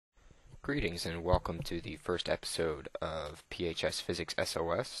Greetings and welcome to the first episode of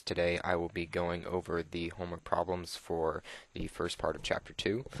PHSPhysicsSOS. Today I will be going over the homework problems for the first part of Chapter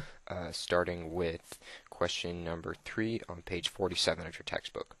 2, starting with question number 3 on page 47 of your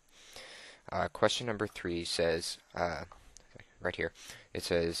textbook. Question number 3 says, right here, it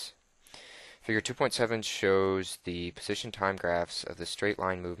says, Figure 2.7 shows the position time graphs of the straight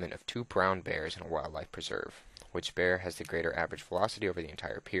line movement of two brown bears in a wildlife preserve. Which bear has the greater average velocity over the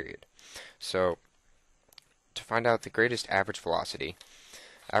entire period? So, to find out the greatest average velocity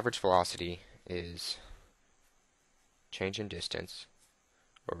is change in distance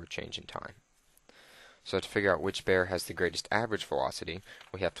over change in time. So to figure out which bear has the greatest average velocity,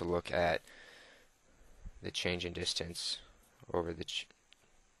 we have to look at the change in distance over the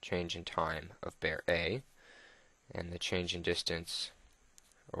change in time of bear A, and the change in distance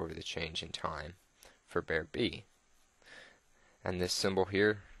over the change in time for bear B. And this symbol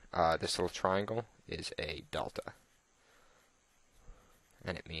here, this little triangle, is a delta.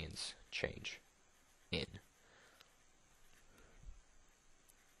 And it means change in.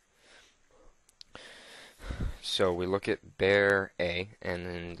 So we look at bear A, and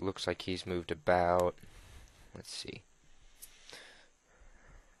then it looks like he's moved about, let's see,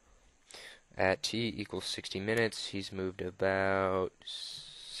 at t equals 60 minutes, he's moved about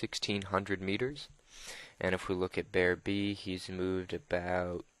 1,600 meters. And if we look at bear B, he's moved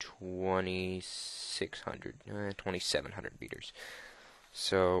about 2,700 meters.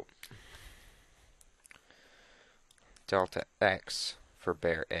 So delta x for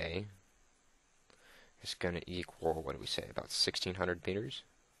bear A is going to equal, what do we say, about 1,600 meters.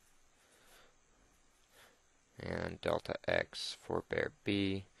 And delta x for bear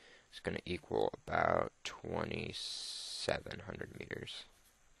B is going to equal about 2,700 meters.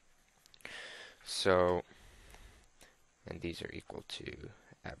 So, and these are equal to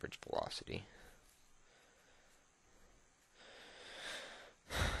average velocity.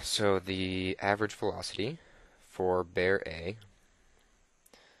 So the average velocity for bear A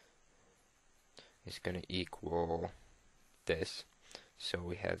is going to equal this. So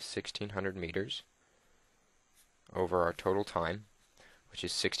we have 1,600 meters over our total time, which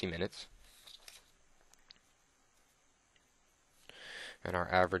is 60 minutes. And our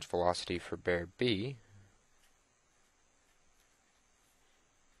average velocity for bear B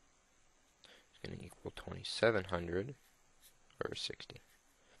is going to equal 2,700 over 60.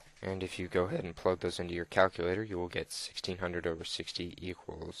 And if you go ahead and plug those into your calculator, you will get 1,600 over 60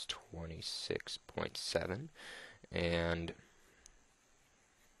 equals 26.7. And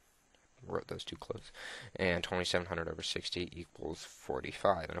wrote those too close. And 2,700 over 60 equals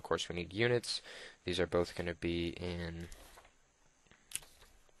 45. And of course we need units. These are both going to be in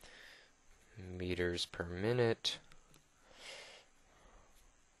meters per minute.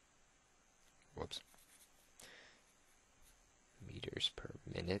 Whoops. Meters per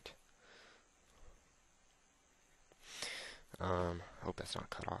minute. Hope that's not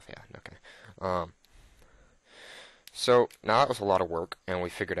cut off. Yeah, okay. So now that was a lot of work, and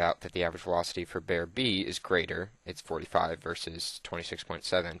we figured out that the average velocity for bear B is greater. It's 45 versus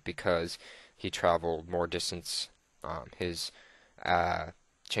 26.7 because he traveled more distance. His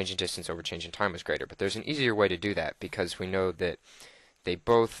change in distance over change in time was greater. But there's an easier way to do that because we know that they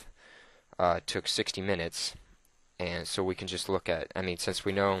both took 60 minutes, and so we can just look at, since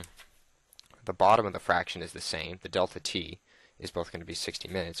we know the bottom of the fraction is the same, the delta t is both going to be 60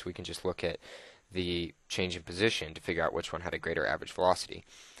 minutes, we can just look at the change in position to figure out which one had a greater average velocity.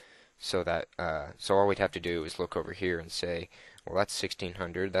 So that so all we'd have to do is look over here and say, well, that's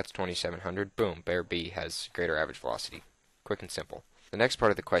 1,600, that's 2,700, boom, bear B has greater average velocity. Quick and simple. The next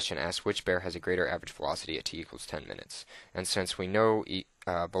part of the question asks which bear has a greater average velocity at t equals 10 minutes. And since we know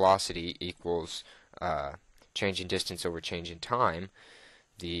velocity equals change in distance over change in time,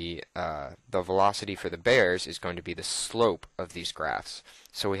 the velocity for the bears is going to be the slope of these graphs.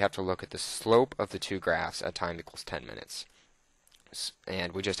 So we have to look at the slope of the two graphs at time equals 10 minutes.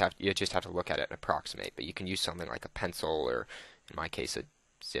 And you just have to look at it and approximate. But you can use something like a pencil, or in my case a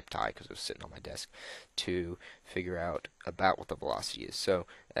zip tie because it was sitting on my desk, to figure out about what the velocity is. So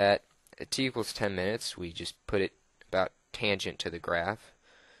at t equals 10 minutes, we just put it about tangent to the graph,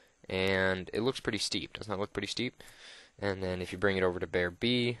 and it looks pretty steep. Doesn't that look pretty steep? And then if you bring it over to bear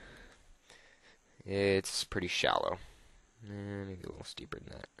B, it's pretty shallow. Maybe a little steeper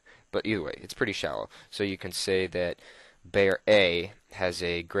than that. But either way, it's pretty shallow. So you can say that bear A has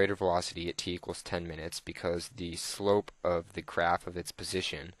a greater velocity at t equals 10 minutes because the slope of the graph of its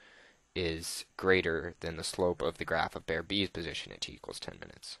position is greater than the slope of the graph of bear B's position at t equals 10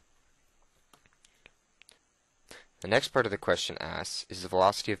 minutes. The next part of the question asks, is the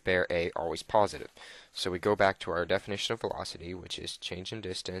velocity of bear A always positive? So we go back to our definition of velocity, which is change in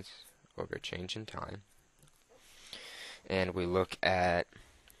distance over change in time. And we look at,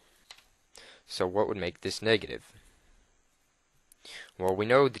 so what would make this negative? Well, we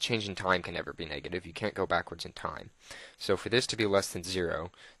know the change in time can never be negative. You can't go backwards in time. So for this to be less than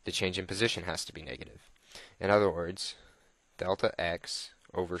 0, the change in position has to be negative. In other words, delta x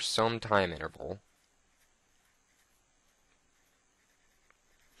over some time interval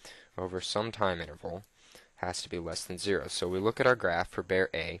has to be less than 0. So we look at our graph for bear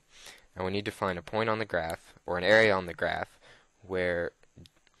A, and we need to find a point on the graph, or an area on the graph, where,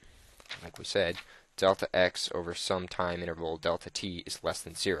 like we said, delta x over some time interval delta t is less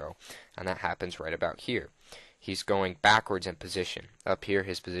than 0, and that happens right about here. He's going backwards in position. Up here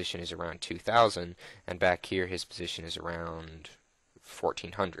his position is around 2000, and back here his position is around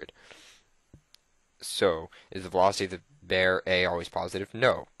 1400. So, is the velocity of the bear A always positive?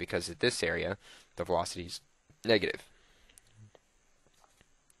 No, because at this area, the velocity is negative.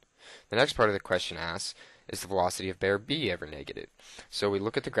 The next part of the question asks, is the velocity of bear B ever negative? So we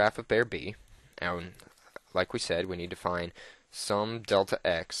look at the graph of bear B, and like we said, we need to find some delta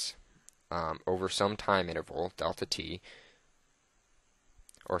x over some time interval, delta t,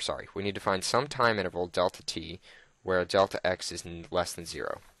 we need to find some time interval, delta t, where delta x is less than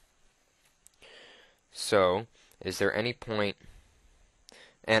 0. So, is there any point,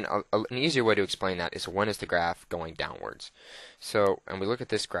 and an easier way to explain that is, when is the graph going downwards? So, and we look at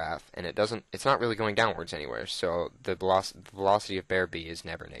this graph, and it's not really going downwards anywhere, so the velocity of bear B is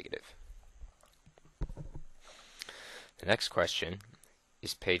never negative. The next question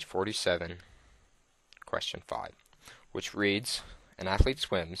is page 47, question 5, which reads, an athlete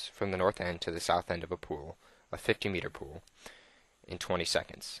swims from the north end to the south end of a pool, a 50-meter pool, in 20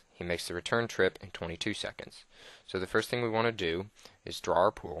 seconds. He makes the return trip in 22 seconds. So the first thing we want to do is draw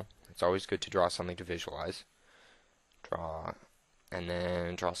our pool. It's always good to draw something to visualize. And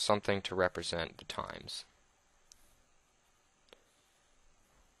then draw something to represent the times.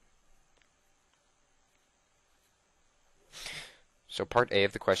 So part A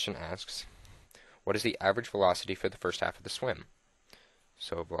of the question asks, what is the average velocity for the first half of the swim?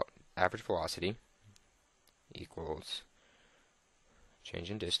 So average velocity equals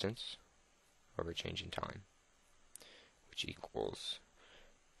change in distance over change in time, which equals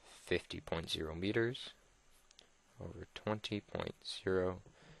 50.0 meters over 20.0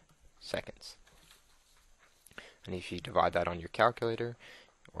 seconds. And if you divide that on your calculator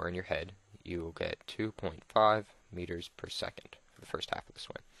or in your head, you will get 2.5 meters per second for the first half of the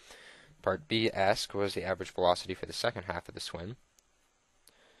swim. Part B asks, what is the average velocity for the second half of the swim?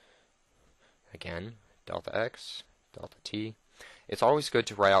 Again, delta x, delta t. It's always good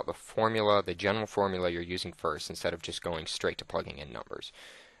to write out the formula, the general formula you're using first, instead of just going straight to plugging in numbers.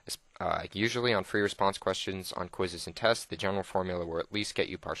 Usually on free response questions on quizzes and tests, the general formula will at least get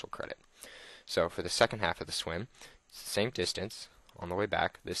you partial credit. So for the second half of the swim, it's the same distance on the way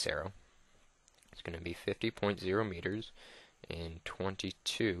back, this arrow. It's going to be 50.0 meters in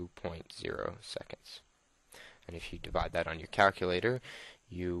 22.0 seconds. And if you divide that on your calculator,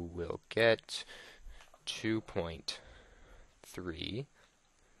 you will get 2.3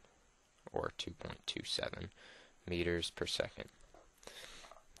 or 2.27 meters per second.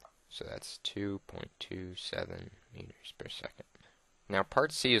 So that's 2.27 meters per second. Now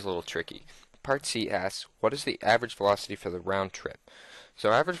part C is a little tricky. Part C asks, what is the average velocity for the round trip?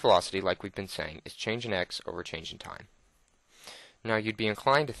 So average velocity, like we've been saying, is change in x over change in time. Now you'd be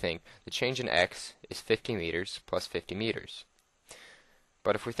inclined to think the change in x is 50 meters plus 50 meters.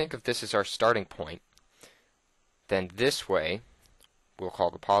 But if we think of this as our starting point, then this way we'll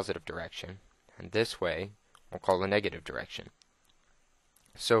call the positive direction, and this way we'll call the negative direction.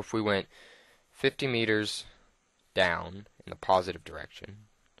 So if we went 50 meters down in the positive direction,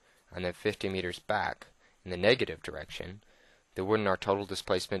 and then 50 meters back in the negative direction, then wouldn't our total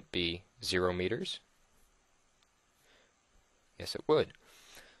displacement be 0 meters? Yes, it would.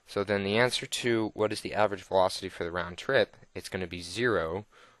 So then the answer to what is the average velocity for the round trip, it's going to be 0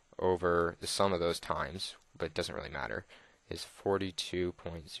 over the sum of those times, but it doesn't really matter, is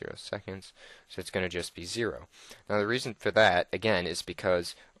 42.0 seconds, so it's going to just be 0. Now the reason for that, again, is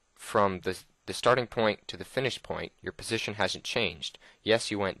because from the starting point to the finish point, your position hasn't changed.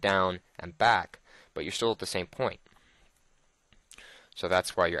 Yes, you went down and back, but you're still at the same point. So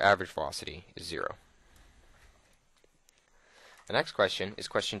that's why your average velocity is 0. The next question is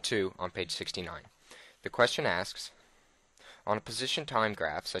question 2 on page 69. The question asks, on a position time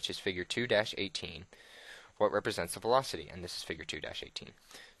graph such as figure 2-18, what represents the velocity? And this is figure 2-18.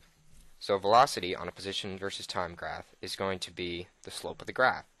 So velocity on a position versus time graph is going to be the slope of the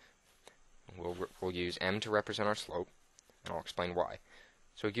graph. We'll use m to represent our slope, and I'll explain why.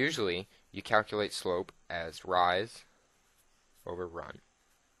 So usually you calculate slope as rise over run,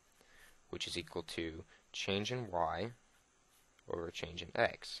 which is equal to change in y over change in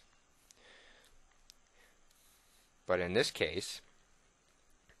x. But in this case,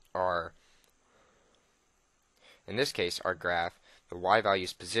 our graph, the y value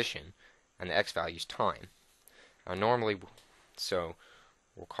is position and the x value is time. So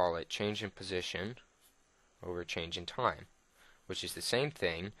we'll call it change in position over change in time, which is the same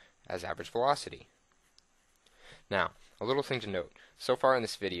thing as average velocity. Now, a little thing to note. So far in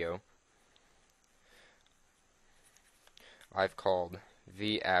this video, I've called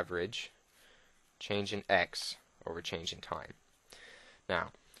v average change in x over change in time.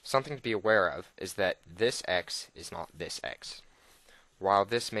 Now, something to be aware of is that this x is not this x. While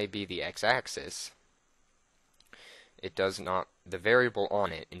this may be the x-axis, the variable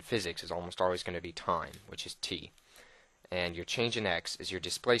on it in physics is almost always going to be time, which is t. And your change in x is your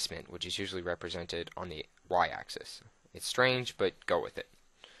displacement, which is usually represented on the y-axis. It's strange, but go with it.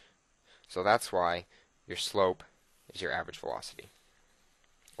 So that's why your slope is your average velocity.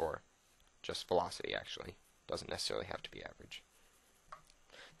 Or just velocity, actually. Doesn't necessarily have to be average.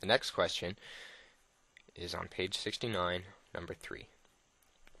 The next question is on page 69, number 3.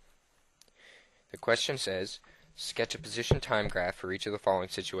 The question says, sketch a position time graph for each of the following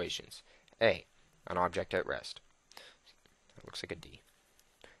situations. A, an object at rest. That looks like a D.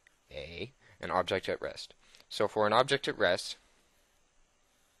 A, an object at rest. So for an object at rest,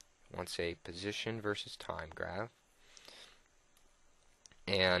 I want to say position versus time graph.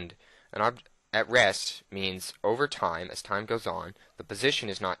 And at rest means over time, as time goes on, the position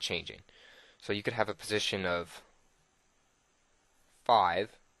is not changing. So you could have a position of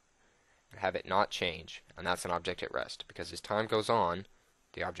 5 and have it not change, and that's an object at rest, because as time goes on,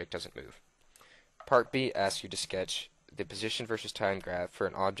 the object doesn't move. Part B asks you to sketch the position versus time graph for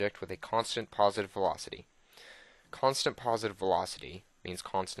an object with a constant positive velocity. Constant positive velocity means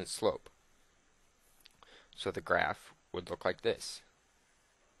constant slope. So the graph would look like this,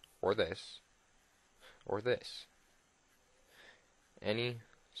 or this, or this. Any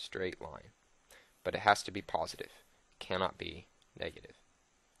straight line. But it has to be positive. It cannot be negative.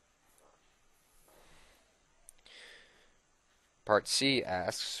 Part C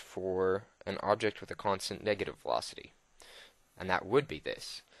asks for an object with a constant negative velocity, and that would be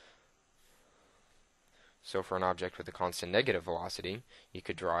this. So for an object with a constant negative velocity, you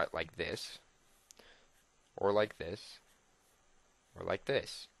could draw it like this, or like this, or like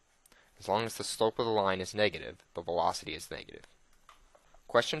this. As long as the slope of the line is negative, the velocity is negative.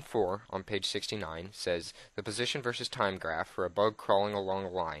 Question 4 on page 69 says, the position versus time graph for a bug crawling along a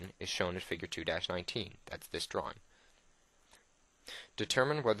line is shown in figure 2-19. That's this drawing.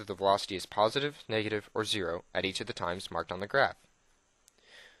 Determine whether the velocity is positive, negative, or 0 at each of the times marked on the graph.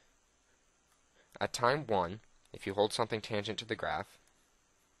 At time 1, if you hold something tangent to the graph,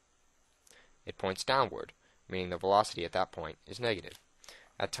 it points downward, meaning the velocity at that point is negative.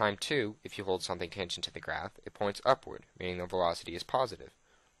 At time 2, if you hold something tangent to the graph, it points upward, meaning the velocity is positive.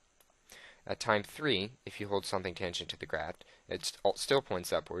 At time 3, if you hold something tangent to the graph, it still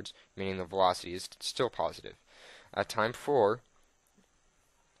points upwards, meaning the velocity is still positive. At time 4,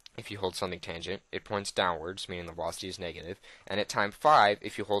 if you hold something tangent, it points downwards, meaning the velocity is negative. And at time 5,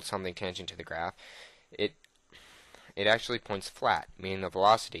 if you hold something tangent to the graph, it actually points flat, meaning the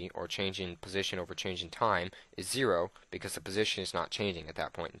velocity, or change in position over change in time, is 0 because the position is not changing at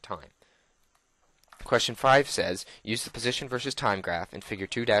that point in time. Question 5 says, use the position versus time graph in figure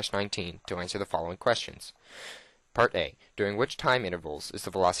 2-19 to answer the following questions. Part A, during which time intervals is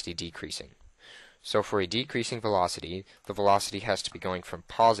the velocity decreasing? So for a decreasing velocity, the velocity has to be going from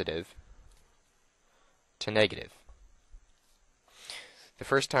positive to negative. The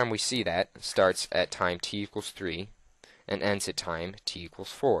first time we see that starts at time t equals 3 and ends at time t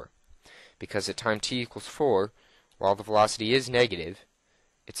equals 4. Because at time t equals 4, while the velocity is negative,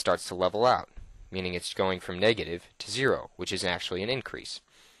 it starts to level out, meaning it's going from negative to 0, which is actually an increase.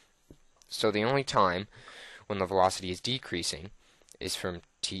 So the only time when the velocity is decreasing is from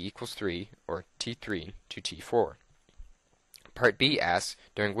t equals 3, or t3, to t4. Part B asks,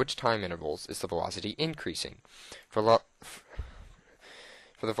 during which time intervals is the velocity increasing? For the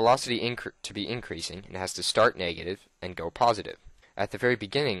velocity to be increasing, it has to start negative and go positive. At the very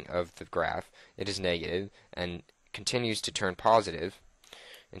beginning of the graph, it is negative and continues to turn positive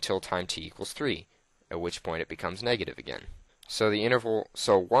until time t equals 3, at which point it becomes negative again.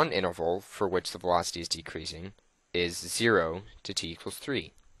 So one interval for which the velocity is decreasing is 0 to t equals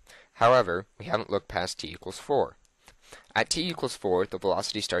 3. However, we haven't looked past t equals 4. At t equals 4, the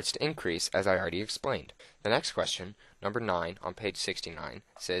velocity starts to increase, as I already explained. The next question, number 9 on page 69,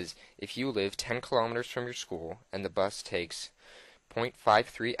 says, if you live 10 kilometers from your school and the bus takes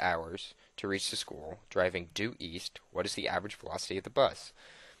 0.53 hours to reach the school, driving due east, what is the average velocity of the bus?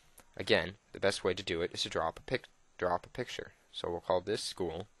 Again, the best way to do it is to draw up a picture. So we'll call this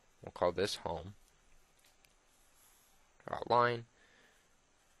school, we'll call this home, draw a line,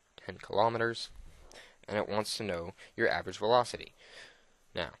 10 kilometers, and it wants to know your average velocity.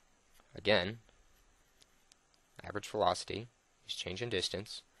 Now, again, average velocity is change in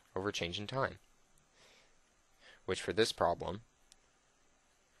distance over change in time, which for this problem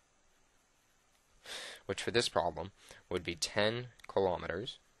would be 10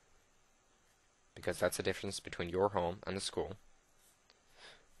 kilometers, because that's the difference between your home and the school,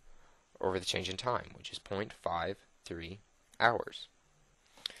 over the change in time, which is 0.53 hours.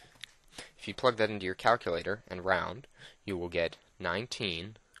 If you plug that into your calculator and round, you will get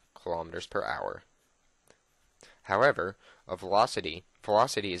 19 kilometers per hour. However, velocity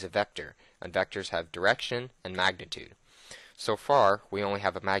is a vector, and vectors have direction and magnitude. So far, we only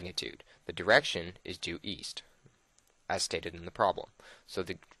have a magnitude. The direction is due east, as stated in the problem. So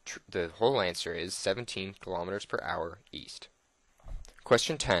the whole answer is 17 kilometers per hour east.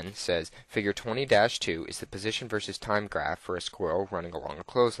 Question 10 says, Figure 20-2 is the position versus time graph for a squirrel running along a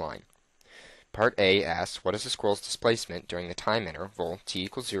clothesline. Part A asks, what is the squirrel's displacement during the time interval t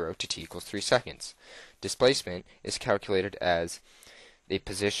equals 0 to t equals 3 seconds? Displacement is calculated as the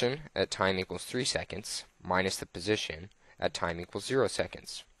position at time equals 3 seconds minus the position at time equals 0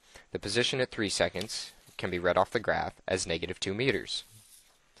 seconds. The position at 3 seconds can be read off the graph as -2 meters.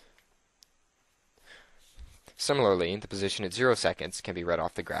 Similarly, the position at 0 seconds can be read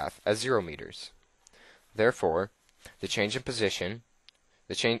off the graph as 0 meters. Therefore, the change in position,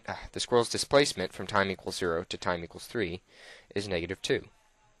 the squirrel's displacement from time equals 0 to time equals 3 is -2.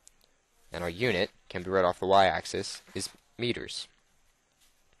 And our unit can be read off the y-axis is meters.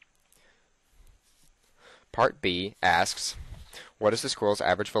 Part B asks, what is the squirrel's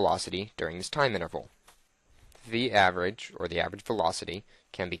average velocity during this time interval? The average, or the average velocity,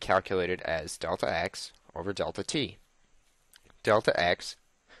 can be calculated as delta x over delta t. Delta x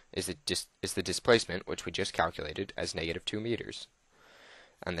is the displacement, which we just calculated as -2 meters.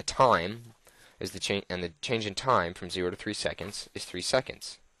 And the time is the change in time from 0 to 3 seconds is 3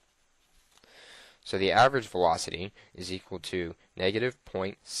 seconds. So the average velocity is equal to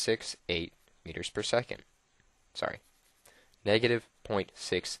 -0.68 meters per second. Sorry,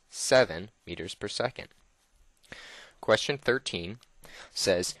 -0.67 meters per second. Question 13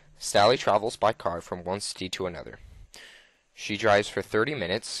 says, Sally travels by car from one city to another. She drives for 30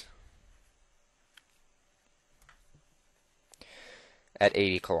 minutes at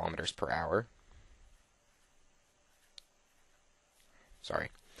 80 kilometers per hour. Sorry,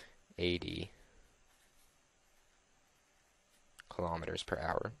 80 kilometers per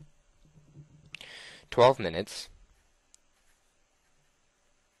hour. 12 minutes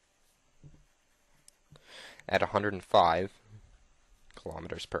at 105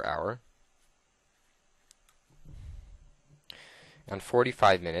 kilometers per hour. And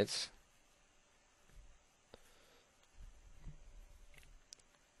 45 minutes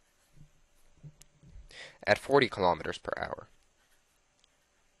at 40 kilometers per hour.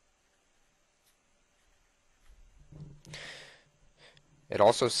 It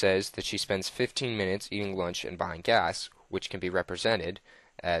also says that she spends 15 minutes eating lunch and buying gas, which can be represented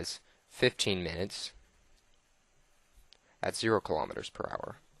as 15 minutes at 0 kilometers per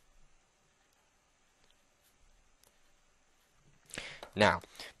hour. Now,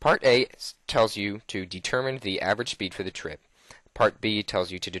 Part A tells you to determine the average speed for the trip. Part B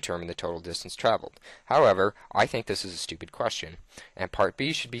tells you to determine the total distance traveled. However, I think this is a stupid question, and Part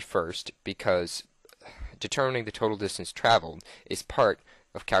B should be first because determining the total distance traveled is part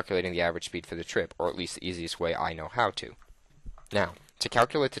of calculating the average speed for the trip, or at least the easiest way I know how to. Now, to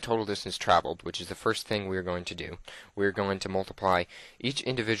calculate the total distance traveled, which is the first thing we're going to do, we're going to multiply each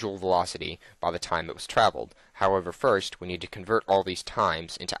individual velocity by the time it was traveled. However, first, we need to convert all these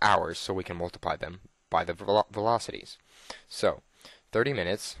times into hours so we can multiply them by the velocities. So, 30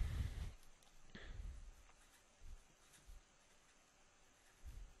 minutes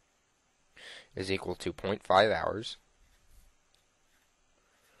is equal to 0.5 hours.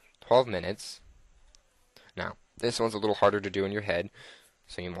 12 minutes. Now, this one's a little harder to do in your head,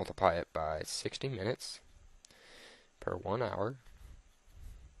 so you multiply it by 60 minutes per 1 hour,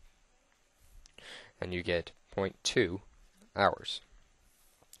 and you get 0.2 hours.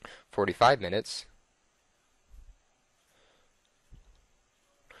 45 minutes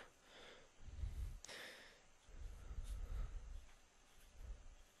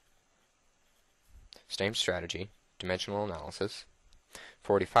Same strategy, dimensional analysis.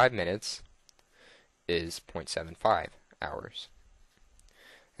 45 minutes is 0.75 hours.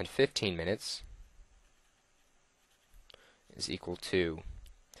 And 15 minutes is equal to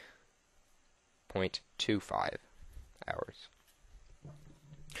 0.25 hours.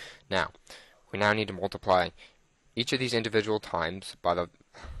 Now, we now need to multiply each of these individual times by the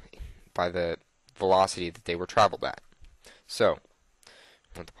velocity that they were traveled at. So,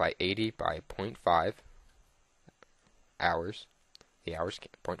 multiply 80 by 0.5 hours. The hours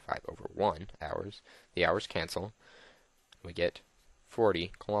 0.5 over 1 hours. The hours cancel. We get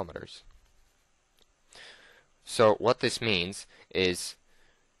 40 kilometers. So what this means is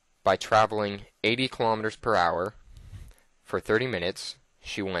by traveling 80 kilometers per hour for 30 minutes,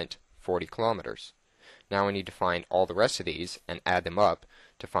 she went 40 kilometers. Now we need to find all the rest of these and add them up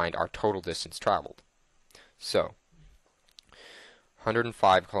to find our total distance traveled. So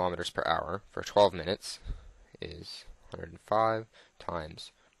 105 kilometers per hour for 12 minutes is 105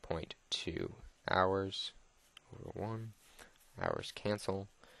 times 0.2 hours over 1. Hours cancel,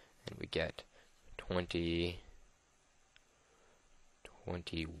 and we get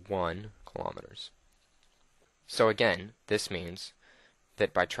 21 kilometers. So again, this means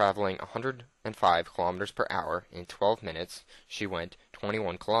that by traveling 105 kilometers per hour in 12 minutes, she went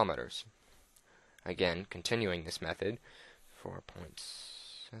 21 kilometers. Again, continuing this method,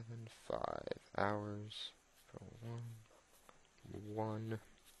 4.75 hours for 1,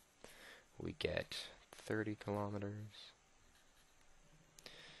 we get 30 kilometers.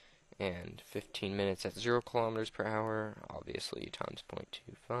 And 15 minutes at 0 kilometers per hour, obviously times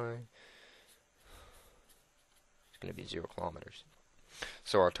 0.25, it's going to be 0 kilometers.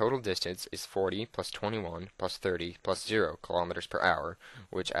 So our total distance is 40 plus 21 plus 30 plus 0 kilometers per hour,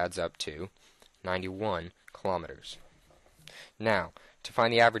 which adds up to 91 kilometers. Now, to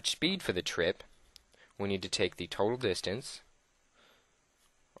find the average speed for the trip, we need to take the total distance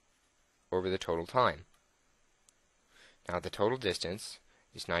over the total time. Now, the total distance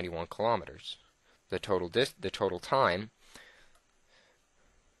is 91 kilometers. The total time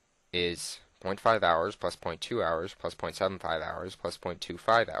is 0.5 hours plus 0.2 hours plus 0.75 hours plus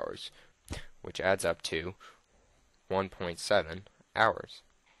 0.25 hours, which adds up to 1.7 hours.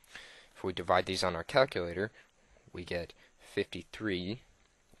 If we divide these on our calculator, we get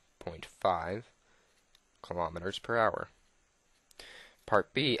 53.5 kilometers per hour.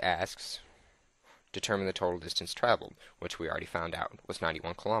 Part B asks, determine the total distance traveled, which we already found out was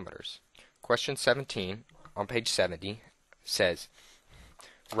 91 kilometers. Question 17 on page 70 says,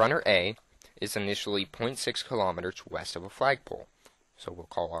 runner A is initially 0.6 kilometers west of a flagpole. So we'll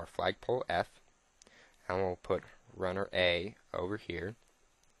call our flagpole F, and we'll put runner A over here,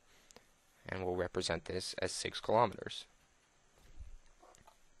 and we'll represent this as 6 kilometers.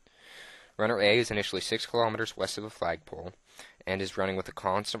 Runner A is initially 6 kilometers west of a flagpole and is running with a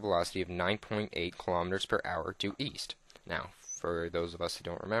constant velocity of 9.8 kilometers per hour due east. Now, for those of us who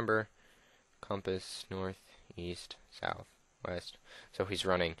don't remember, compass, north, east, south, west. So he's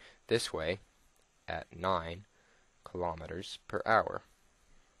running this way at 9 kilometers per hour.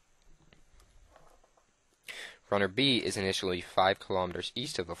 Runner B is initially 5 kilometers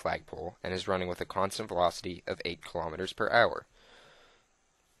east of the flagpole and is running with a constant velocity of 8 kilometers per hour.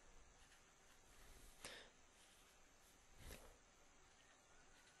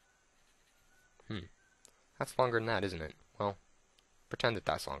 That's longer than that, isn't it? Well, pretend that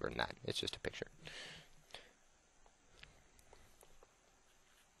that's longer than that. It's just a picture.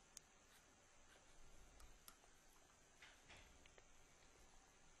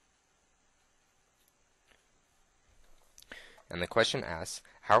 And the question asks,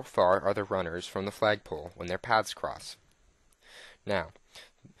 how far are the runners from the flagpole when their paths cross? Now,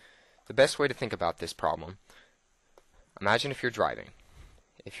 the best way to think about this problem, imagine if you're driving.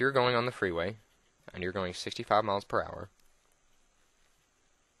 If you're going on the freeway, and you're going 65 miles per hour,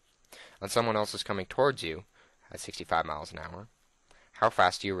 and someone else is coming towards you at 65 miles an hour, how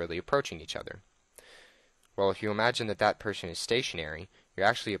fast are you really approaching each other? Well, if you imagine that that person is stationary, you're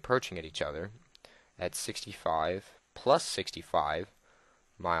actually approaching at each other at 65 plus 65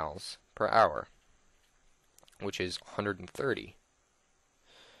 miles per hour, which is 130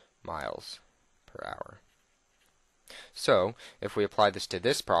 miles per hour. So, if we apply this to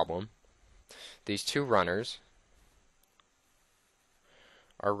this problem, these two runners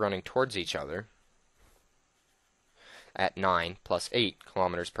are running towards each other at 9 plus 8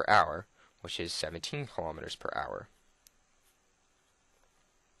 kilometers per hour, which is 17 kilometers per hour.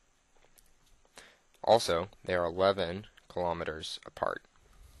 Also, they are 11 kilometers apart.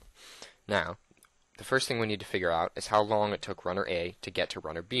 Now, the first thing we need to figure out is how long it took runner A to get to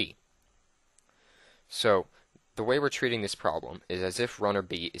runner B. So the way we're treating this problem is as if runner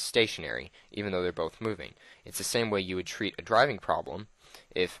B is stationary, even though they're both moving. It's the same way you would treat a driving problem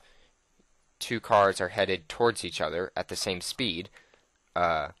if two cars are headed towards each other at the same speed,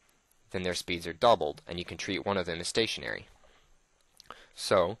 then their speeds are doubled, and you can treat one of them as stationary.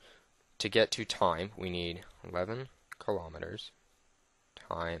 So, to get to time, we need 11 kilometers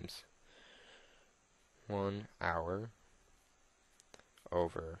times 1 hour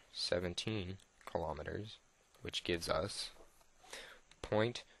over 17 kilometers, which gives us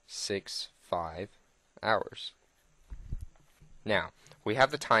 0.65 hours. Now, we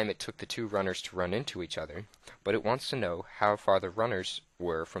have the time it took the two runners to run into each other, but it wants to know how far the runners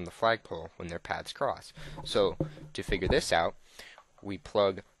were from the flagpole when their paths cross. So, to figure this out, we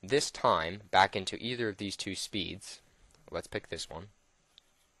plug this time back into either of these two speeds. Let's pick this one.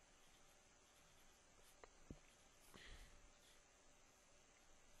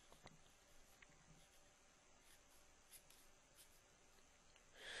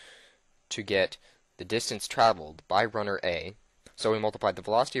 To get the distance traveled by runner A. So we multiplied the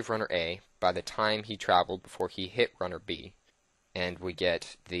velocity of runner A by the time he traveled before he hit runner B, and we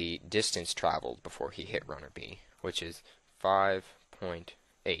get the distance traveled before he hit runner B, which is 5.8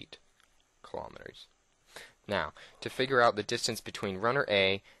 kilometers. Now, to figure out the distance between runner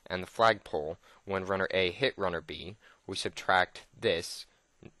A and the flagpole when runner A hit runner B, we subtract this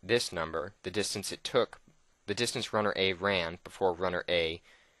number, the distance it took, the distance runner A ran before runner A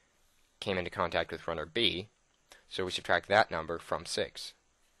came into contact with runner B, so we subtract that number from 6.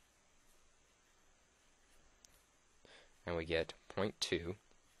 And we get 0.2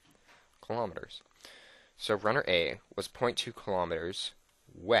 kilometers. So runner A was 0.2 kilometers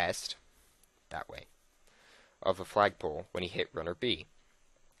west, that way, of the flagpole when he hit runner B.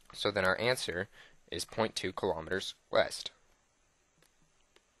 So then our answer is 0.2 kilometers west.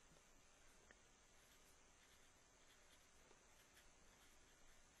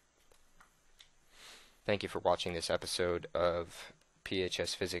 Thank you for watching this episode of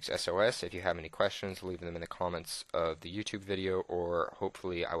PHS Physics SOS. If you have any questions, leave them in the comments of the YouTube video, or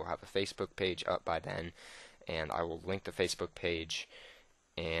hopefully I will have a Facebook page up by then, and I will link the Facebook page,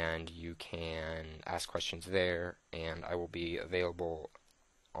 and you can ask questions there, and I will be available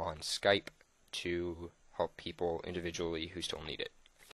on Skype to help people individually who still need it.